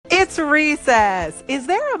It's recess. Is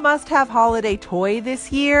there a must-have holiday toy this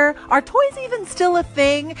year? Are toys even still a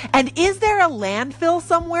thing? And is there a landfill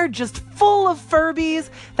somewhere just full of Furbies?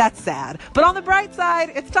 That's sad. But on the bright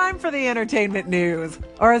side, it's time for the entertainment news.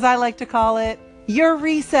 Or as I like to call it, your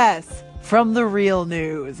recess from the real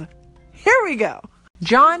news. Here we go.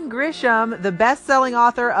 John Grisham, the best-selling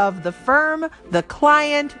author of The Firm, The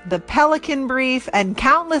Client, The Pelican Brief, and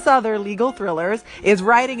countless other legal thrillers, is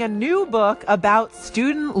writing a new book about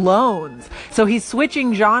student loans. So he's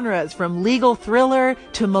switching genres from legal thriller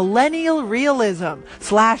to millennial realism /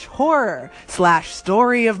 horror /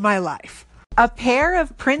 story of my life. A pair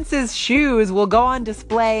of Prince's shoes will go on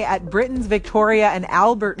display at Britain's Victoria and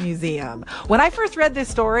Albert Museum. When I first read this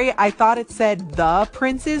story, I thought it said the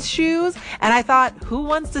Prince's shoes, and I thought, who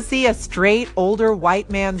wants to see a straight, older white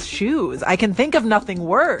man's shoes? I can think of nothing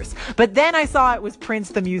worse. But then I saw it was Prince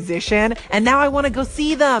the musician, and now I want to go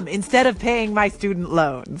see them instead of paying my student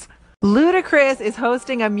loans. Ludacris is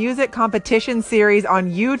hosting a music competition series on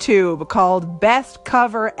YouTube called Best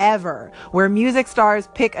Cover Ever, where music stars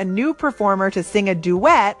pick a new performer to sing a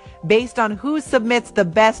duet based on who submits the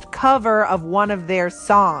best cover of one of their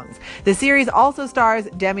songs. The series also stars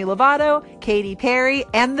Demi Lovato, Katy Perry,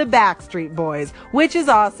 and the Backstreet Boys, which is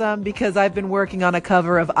awesome because I've been working on a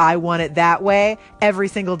cover of I Want It That Way every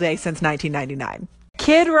single day since 1999.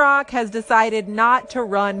 Kid Rock has decided not to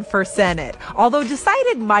run for Senate. Although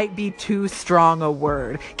decided might be too strong a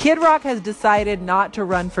word. Kid Rock has decided not to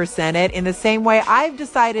run for Senate in the same way I've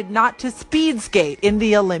decided not to speed skate in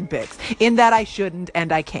the Olympics, in that I shouldn't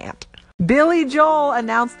and I can't. Billy Joel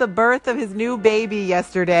announced the birth of his new baby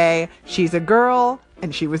yesterday. She's a girl,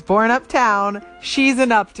 and she was born uptown. She's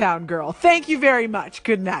an uptown girl. Thank you very much.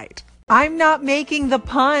 Good night. I'm not making the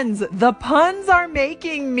puns. The puns are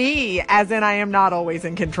making me, as in I am not always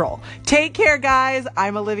in control. Take care, guys.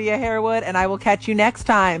 I'm Olivia Harewood, and I will catch you next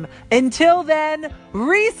time. Until then,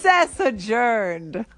 recess adjourned.